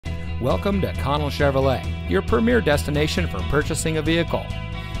Welcome to Connell Chevrolet, your premier destination for purchasing a vehicle.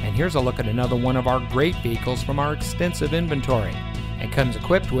 And here's a look at another one of our great vehicles from our extensive inventory. It comes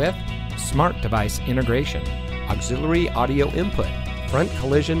equipped with smart device integration, auxiliary audio input, front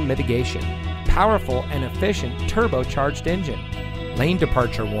collision mitigation, powerful and efficient turbocharged engine, lane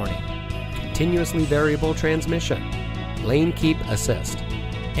departure warning, continuously variable transmission, lane keep assist,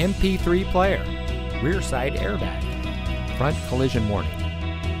 MP3 player, rear side airbag, front collision warning.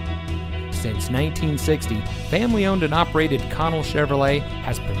 Since 1960, family-owned and operated Connell Chevrolet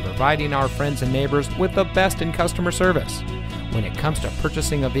has been providing our friends and neighbors with the best in customer service. When it comes to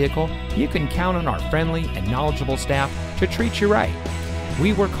purchasing a vehicle, you can count on our friendly and knowledgeable staff to treat you right.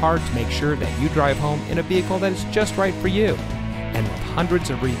 We work hard to make sure that you drive home in a vehicle that is just right for you. And with hundreds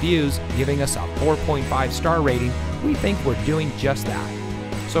of reviews giving us a 4.5 star rating, we think we're doing just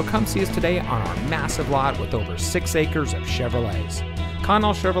that. So come see us today on our massive lot with over 6 acres of Chevrolets.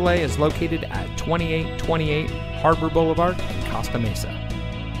 Connell Chevrolet is located at 2828 Harbor Boulevard in Costa Mesa.